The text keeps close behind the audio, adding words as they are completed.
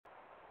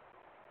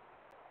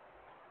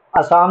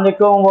अस्सलाम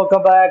वालेकुम, welcome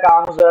back.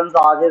 I'm Hussain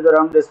Sajid और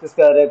हम डिस्कस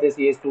कर रहे थे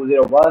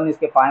CS201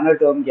 इसके फाइनल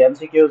टर्म के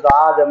एमसीक्यूज।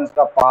 आज हम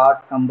इसका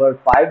पार्ट नंबर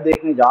 5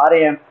 देखने जा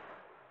रहे हैं।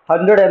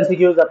 100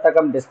 एमसीक्यूज अब तक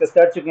हम डिस्कस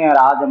कर चुके हैं और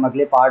आज हम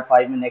अगले पार्ट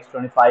 5 में नेक्स्ट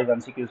 25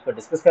 एमसीक्यूज पर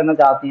डिस्कस करना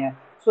चाहते हैं।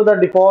 So the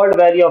default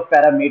value of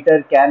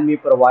parameter can be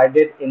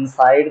provided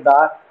inside the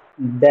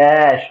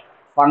dash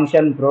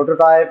function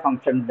prototype,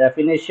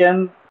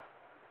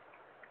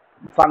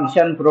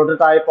 function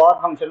prototype और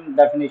फंक्शन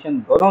डेफिनेशन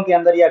दोनों के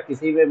अंदर या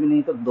किसी में भी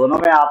नहीं तो दोनों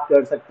में आप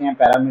कर सकते हैं।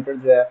 पैरामीटर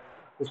जो है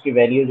उसकी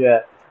वैल्यू जो है।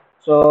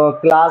 सो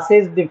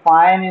classes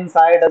define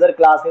inside other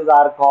classes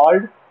are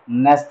called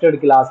nested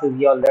classes.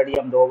 ये ऑलरेडी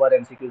हम 2 बार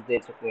एमसीक्यूज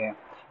देख चुके हैं।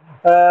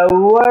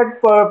 व्हाट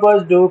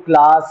पर्पस डू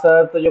क्लास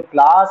सर्व? तो जो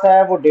क्लास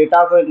है वो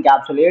डेटा को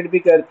इनकैप्सुलेट भी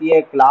करती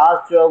है।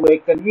 क्लास जो है वो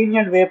एक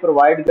कन्वीनियंट वे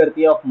प्रोवाइड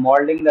करती है of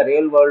modelling the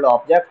real world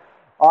object,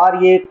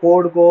 और ये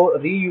कोड को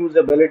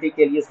रीयूजेबिलिटी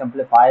के लिए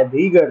सिंप्लीफाई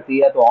भी करती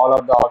है। तो all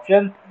of the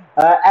option.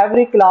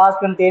 Every class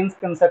contains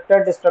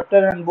constructor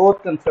destructor and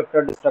both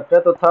constructor destructor.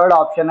 तो थर्ड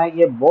ऑप्शन है,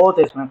 ये बोथ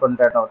इसमें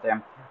कंटेंट होते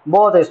हैं,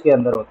 बोथ इसके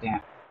अंदर होते हैं।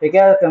 ठीक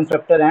है,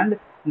 constructor and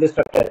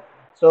destructor.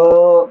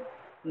 So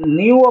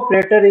new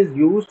operator is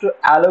used to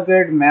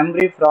allocate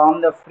memory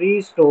from the free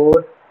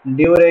store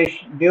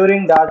duration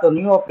during that. तो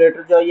न्यू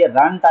ऑपरेटर जो है ये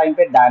रन टाइम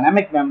पे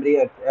डायनामिक मेमोरी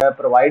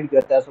प्रोवाइड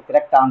करता है। So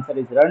correct answer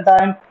is run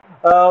time.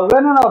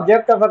 When an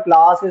object of a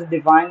class is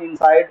defined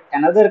inside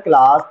another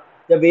class,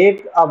 जब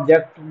एक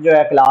object जो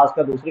है क्लास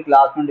का दूसरी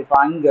क्लास में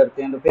डिफाइन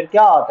करते हैं तो फिर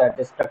क्या होता है?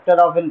 Destructor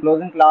of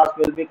enclosing class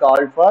will be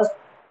called first,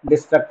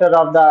 destructor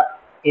of the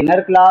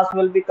inner class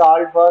will be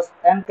called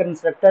first and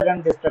constructor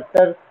and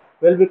destructor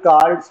will be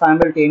called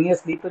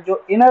simultaneously. तो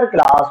जो इनर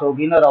क्लास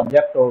होगी, इनर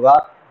ऑब्जेक्ट होगा,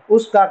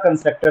 उसका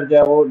कंस्ट्रक्टर जो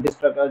है वो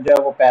डिस्ट्रक्टर जो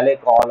है वो पहले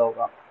कॉल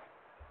होगा।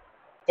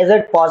 Is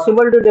it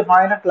possible to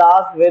define a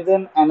class with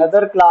in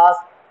another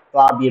class? तो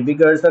आप ये भी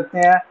कर सकते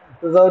हैं।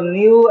 तो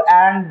new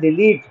and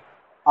delete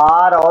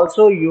are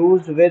also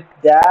use with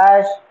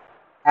dash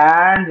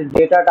and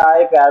data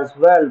type as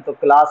well. तो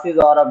क्लासेस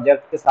और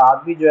ऑब्जेक्ट के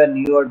साथ भी जो है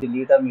न्यू और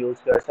डिलीट हम यूज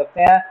कर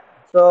सकते हैं।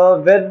 So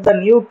with the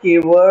new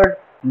keyword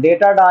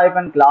data type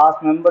and class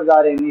members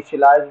are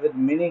initialised with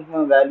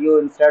meaningful value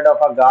instead of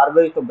a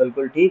garbage. तो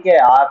बिल्कुल ठीक है,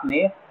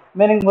 आपने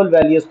मीनिंगफुल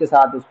वैल्यूज के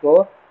साथ उसको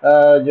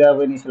जो है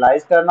वो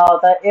इनिशियलाइज करना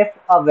होता है। If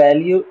a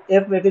value,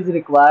 if it is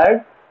required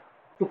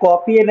to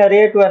copy an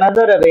array to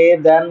another array,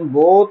 then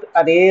both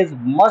arrays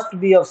must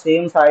be of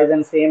same size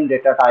and same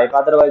data type,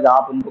 otherwise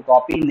आप उनको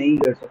copy नहीं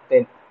कर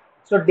सकते।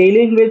 So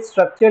dealing with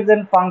structures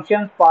and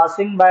functions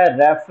passing by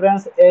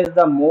reference is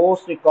the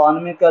most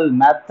economical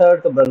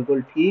method। तो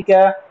बिल्कुल ठीक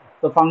है।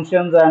 तो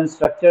functions and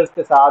structures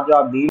के साथ जो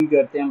आप डील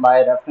करते हैं by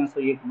reference,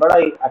 तो ये बड़ा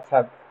ही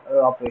अच्छा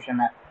ऑपरेशन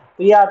है।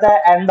 तो ये आता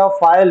है एंड ऑफ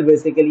फाइल,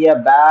 बेसिकली है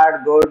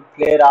bad good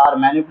clear are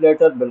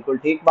manipulator. बिल्कुल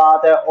ठीक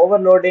बात है।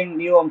 Overloading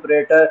new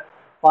operator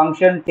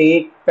function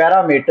take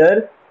parameter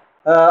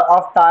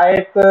of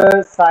type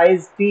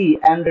size T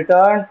and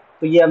return.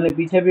 तो ये हमने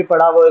पीछे भी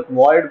पढ़ा, वो एक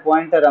वॉइड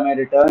पॉइंटर हमें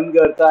रिटर्न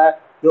करता है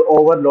जो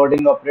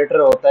ओवरलोडिंग ऑपरेटर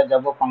होता है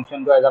जब वो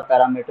फंक्शन को एज अ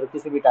पैरामीटर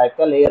किसी भी टाइप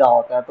का ले रहा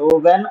होता है। तो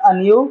when a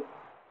new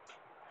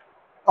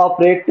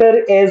operator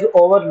is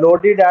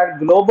overloaded at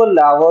global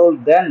level,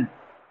 then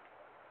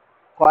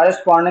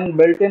corresponding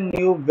built-in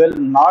new will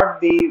not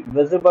be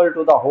visible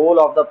to the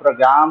whole of the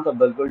program। तो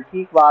बिल्कुल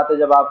ठीक बात है,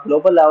 जब आप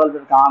ग्लोबल लेवल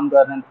पर काम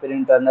कर रहे हैं फिर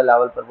इंटरनल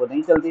लेवल पर वो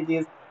नहीं चलती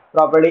चीज़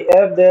properly.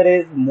 If there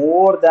is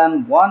more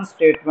than one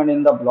statement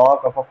in the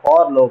block of a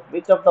for loop,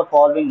 which of the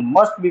following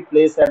must be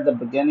place at the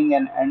beginning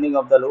and ending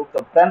of the loop.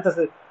 तो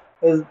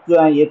parenthesis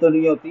जो है ये तो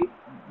नहीं होती,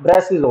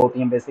 braces होती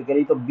हैं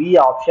basically. तो बी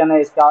ऑप्शन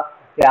है इसका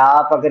कि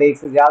आप अगर एक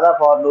से ज़्यादा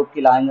फॉर लूप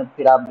की लाइन है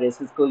फिर आप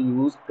ब्रेसेस को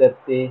यूज़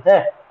करते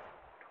हैं।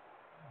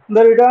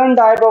 The return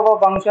type of a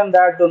function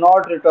that do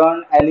not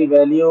return any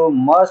value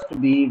must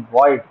be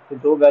void। तो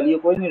जो वैल्यू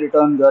कोई नहीं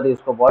रिटर्न कर रही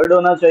इसको void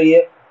होना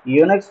चाहिए।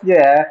 यूनिक्स जो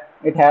है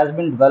it has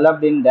been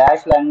developed in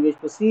dash language.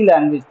 तो सी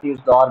लैंग्वेज थी उस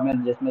दौर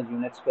में जिसमें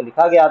यूनिक्स को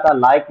लिखा गया था।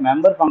 Like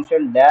member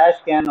function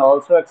dash can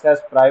also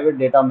access private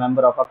data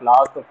member of a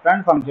class. तो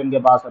फ्रेंड फंक्शन के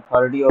पास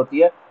अथॉरिटी होती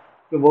है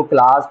कि वो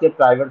क्लास के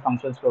प्राइवेट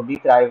फंक्शंस को भी,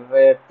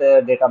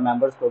 प्राइवेट डेटा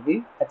मेंबर्स को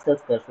भी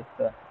एक्सेस कर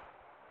सकता है।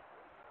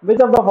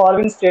 Which of the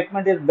following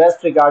statement is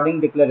best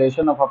regarding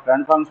declaration of a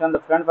friend function? तो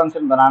friend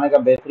function बनाने का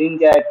बेहतरीन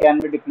क्या है? Can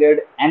be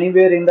declared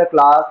anywhere in the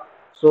class।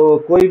 So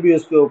कोई भी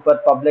उसके ऊपर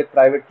public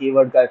private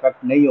keyword का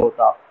इफेक्ट नहीं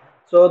होता।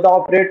 So the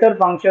operator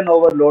function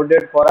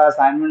overloaded for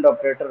assignment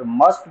operator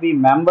must be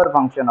member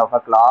function of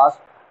a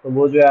class। तो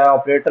वो जो है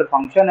ऑपरेटर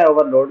फंक्शन है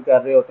ओवरलोड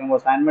कर रहे होते हैं वो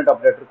असाइनमेंट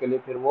ऑपरेटर के लिए,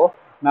 फिर वो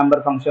मेंबर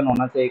फंक्शन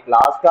होना चाहिए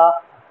क्लास का।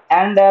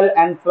 And L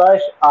and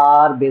flush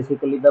are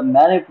basically the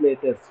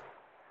manipulators.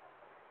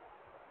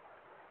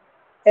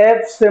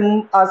 If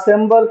a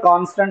symbol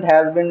constant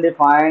has been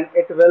defined,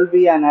 it will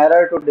be an error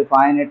to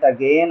define it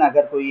again।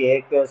 अगर कोई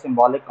एक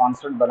symbolic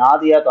constant बना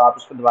दिया तो आप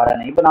इसको दोबारा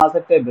नहीं बना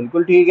सकते।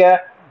 बिल्कुल ठीक है।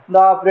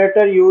 The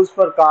operator used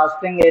for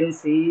casting in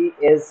C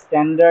is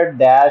standard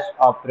dash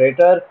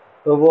operator।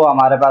 तो वो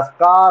हमारे पास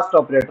cast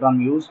operator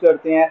हम यूज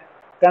करते हैं।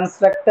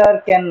 Constructor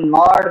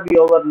cannot be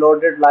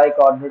overloaded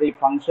like ordinary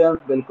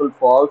functions। बिल्कुल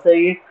false है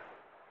ये,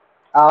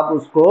 आप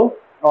उसको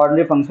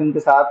ऑर्डिनरी फंक्शन के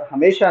साथ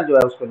हमेशा जो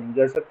है उसको नहीं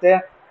जोड़ सकते,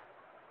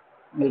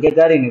 मिलके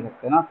कर ही नहीं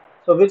सकते ना।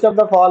 सो which of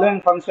the following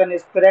function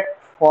is correct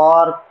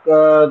for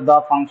the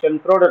function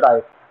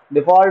prototype.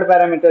 Default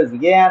parameters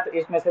ये हैं, तो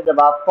इसमें से जब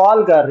आप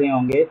कॉल कर रहे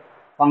होंगे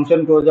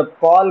फंक्शन को, जब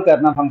कॉल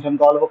करना फंक्शन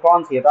कॉल वो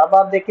कौन सी है, तो अब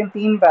आप देखें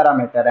 3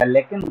 पैरामीटर है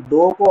लेकिन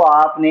 2 को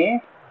आपने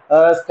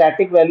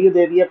स्टैटिक वैल्यू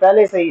दे दी है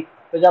पहले से ही।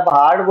 तो जब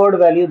हार्ड कोड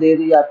वैल्यू दे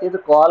दी जाती है तो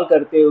कॉल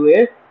करते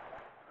हुए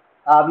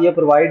आप ये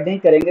प्रोवाइड नहीं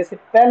करेंगे,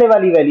 सिर्फ पहले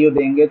वाली वैल्यू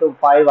देंगे तो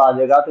 5 आ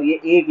जाएगा। तो ये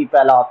एक ही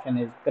पहला ऑप्शन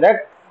इज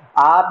करेक्ट।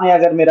 आपने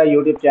अगर मेरा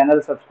यूट्यूब चैनल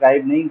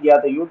सब्सक्राइब नहीं किया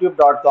तो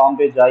youtube.com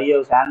पे जाइए,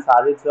 हुसैन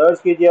साजिद सर्च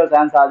कीजिए,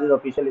 हुसैन साजिद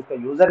ऑफिशियल इसका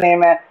यूज़र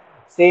नेम है।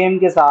 सेम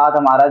के साथ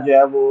हमारा जो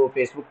है वो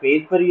फेसबुक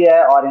पेज पर ही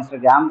है और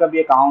इंस्टाग्राम का भी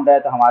अकाउंट है,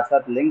 तो हमारे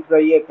साथ लिंक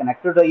रहिए,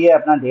 कनेक्टेड रहिए।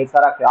 अपना ढेर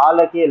सारा ख्याल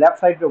रखिए।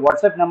 लेफ्ट साइड पे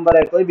व्हाट्सएप नंबर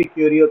है, कोई भी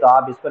क्यूरी हो तो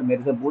आप इस पर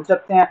मेरे से पूछ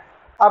सकते हैं।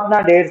 अपना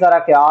ढेर सारा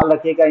ख्याल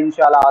रखिएगा।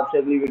 इंशाल्लाह आपसे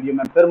अगली वीडियो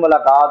में फिर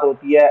मुलाकात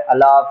होती है।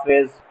 अल्लाह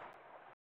हाफिज़।